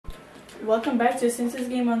Welcome back to Simpsons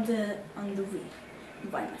game on the Wii.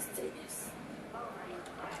 Why must I say this?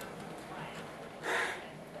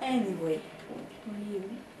 Anyway,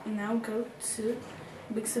 we now go to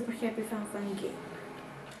Big Super Happy Fun game.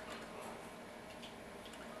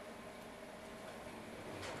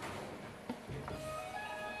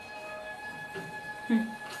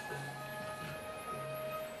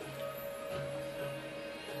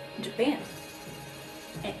 Japan.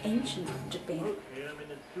 Ancient Japan. Okay, I'm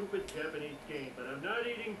in a stupid Japanese game, but I'm not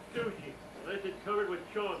eating sushi unless it's covered with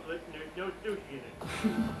chocolate and there's no sushi in it.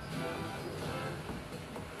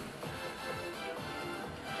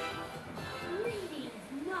 Greetings,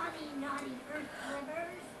 naughty Earth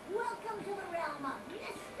livers. Welcome to the realm of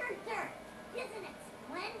Mr. Dirt. Isn't it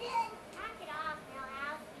splendid? Knock it off,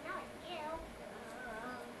 Millhouse. You know it's you.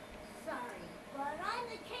 Sorry, but I'm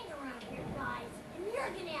the king around here, guys, and you're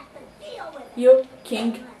gonna have to deal with it. Yo,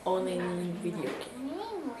 king only in video game.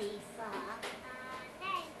 Name, Lisa.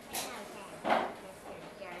 Thanks. Okay,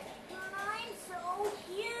 Mr. Dirt. But I'm so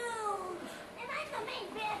huge, and I'm the main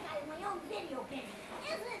bad guy in my own video game.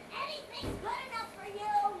 Isn't anything good enough for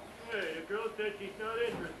you? Hey, the girl said she's not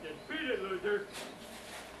interested. Beat it, loser.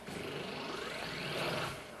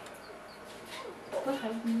 What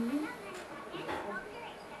happened?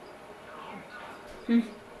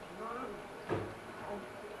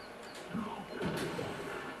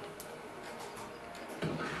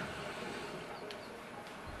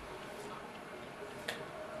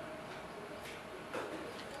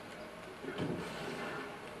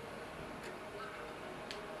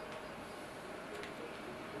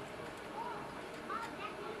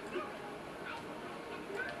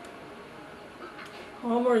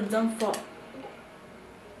 Homer done for.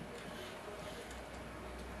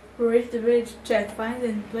 Reach the village chat, find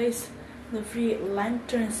and place the free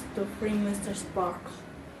lanterns to free Mr. Sparkle.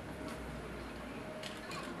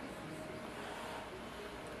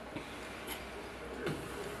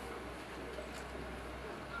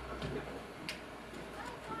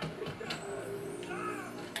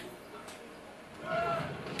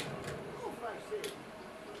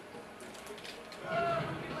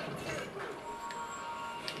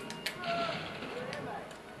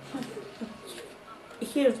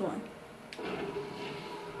 Here's one.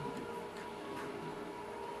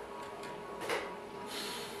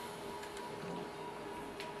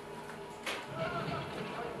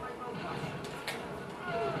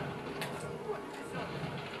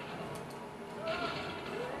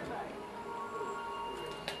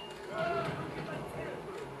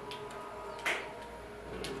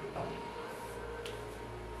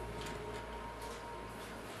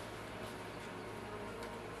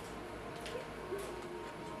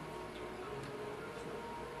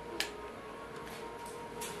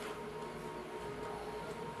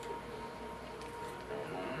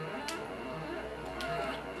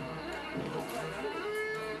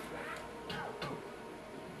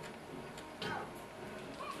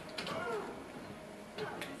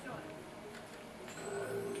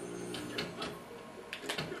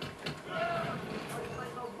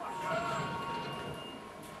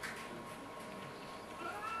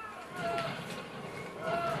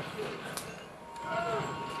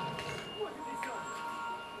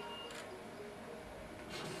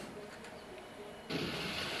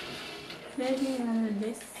 Maybe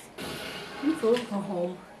this. I'm full for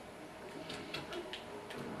home.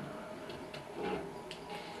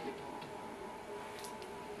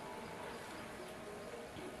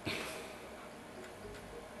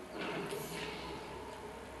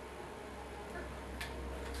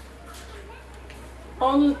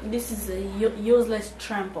 Oh, this is a useless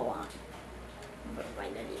trampoline. But why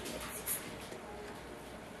not even exist?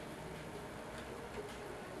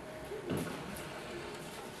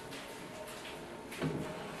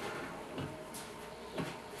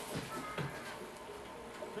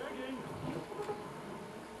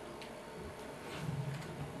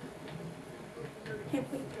 Hey,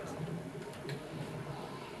 wait.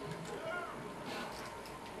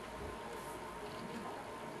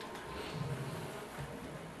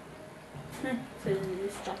 So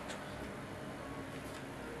this stuff.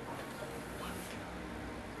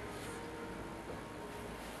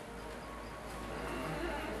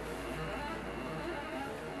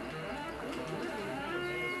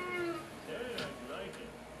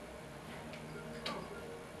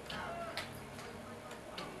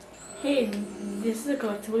 Hey, this is a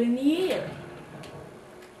collectible in the air.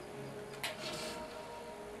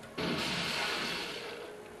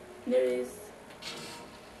 There is.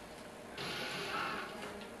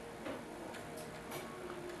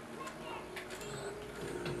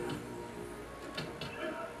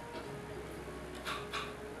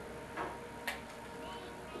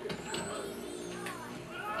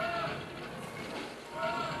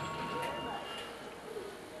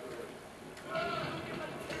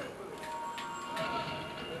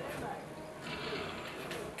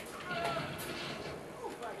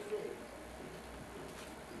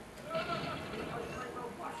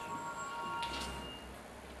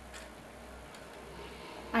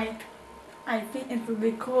 I think it would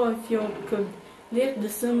be cool if you could lift the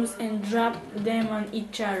sumos and drop them on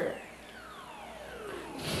each other.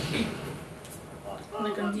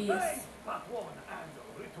 Look at this. But one and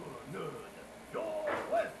returned. Your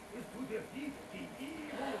quest is to defeat the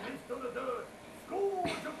evil Mr. Nerd,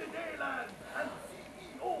 Scourge of the Dayland, and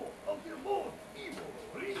CEO of the most evil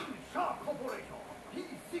Green Shark Corporation. He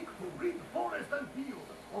seeks to rid forest and field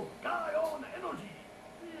of Guion energy.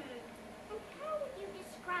 How would you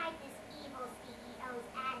describe this evil CEO's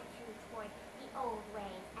attitude toward the old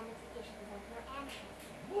ways and the traditions of your ancestors?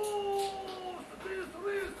 Most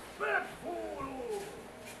disrespectful!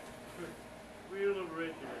 Real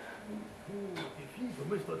original. To defeat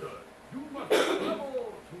Mr. Dirt, you must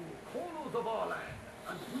travel to corners of our land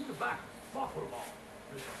and bring back Sparklemon.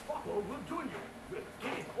 The Sparkle will join you with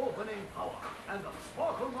gate opening power and the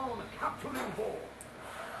Sparklemon capturing ball.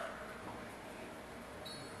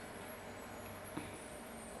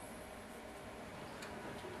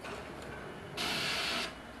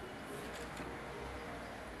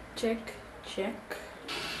 Check, check.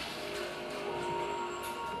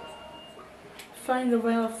 Find the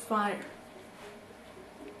well of fire.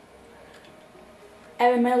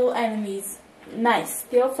 Elemental enemies. Nice.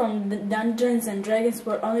 Steal from the Dungeons and Dragons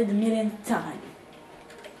for only the millionth time.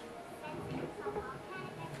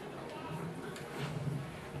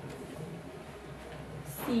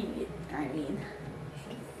 See, I mean.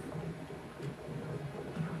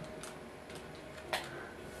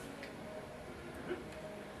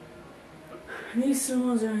 These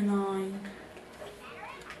sumos are annoying.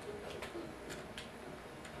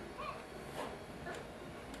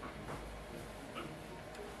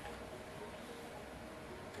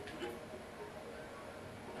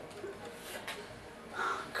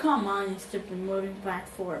 Come on, you stupid moving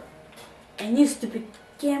platform. And you stupid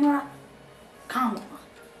camera. Come on.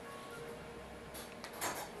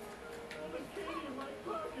 Oh, the candy in my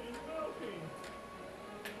pocket is melting.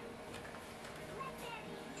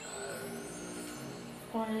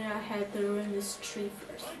 Only I had to ruin this tree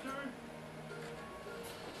first.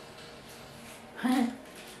 My turn.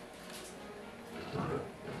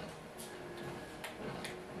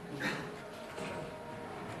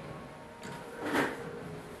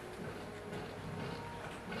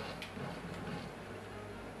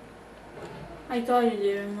 I told you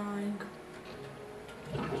they were annoying.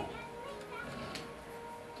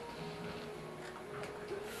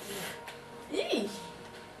 Eesh.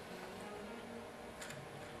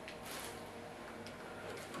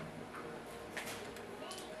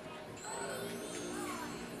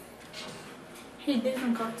 He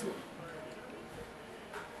didn't got to.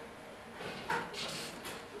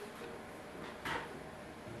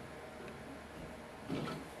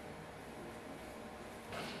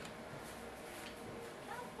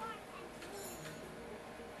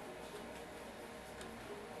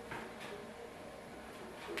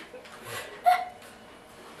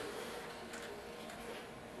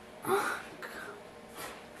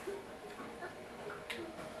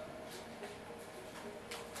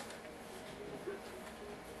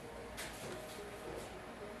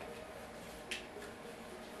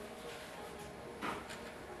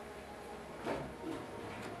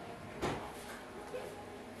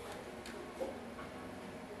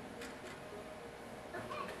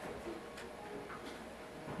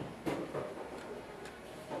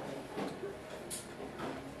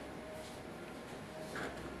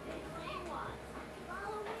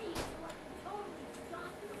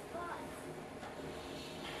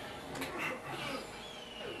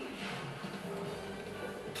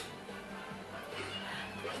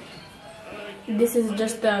 This is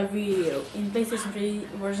just a video. In PlayStation 3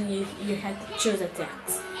 version, you had to choose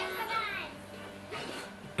attacks.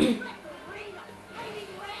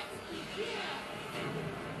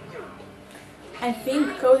 I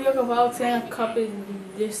think Cody Okaval's gonna copy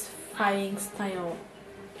this fighting style.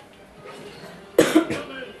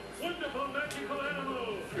 Wonderful magical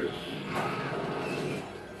animal.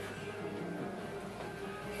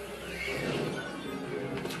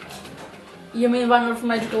 You mean wonderful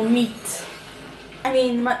magical meat? I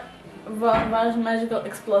mean, wonderful magical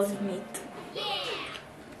explosive meat.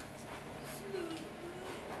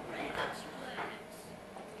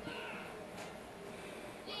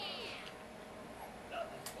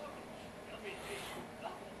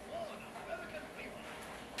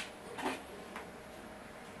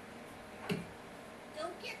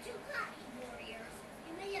 Don't get too cocky, warriors.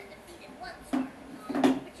 You may have defeated one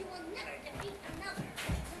Sparklemon, but you will never defeat another.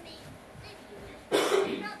 I mean, maybe you will.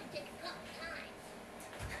 It'll probably take a couple times.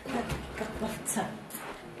 Couple of times.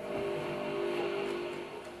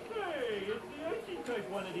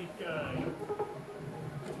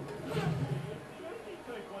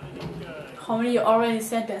 How many you already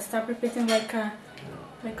said that? Stop repeating like a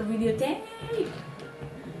videotape.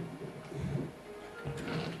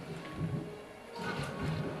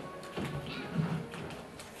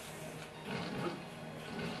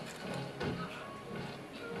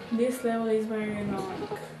 This level is very annoying.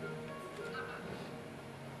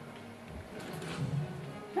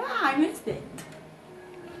 Ah, I missed it.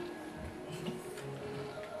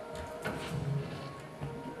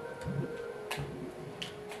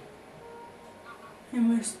 I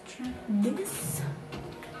must try this.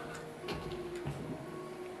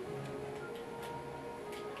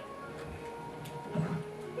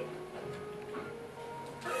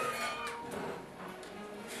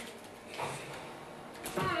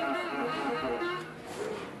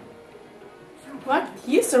 What?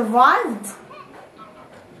 You survived?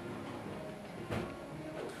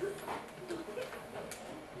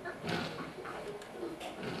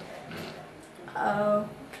 Oh.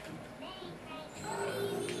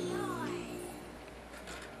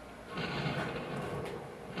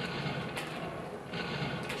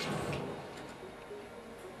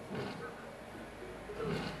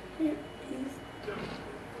 Here is.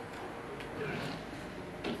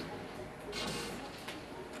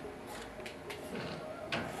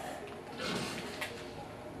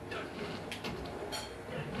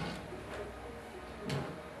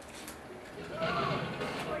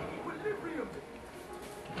 Equilibrium.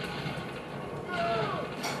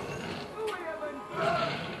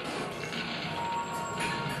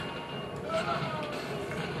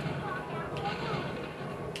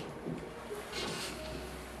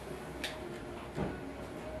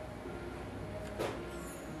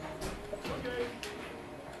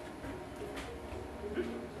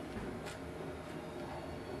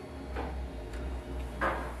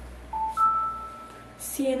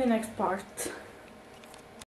 See you in the next part.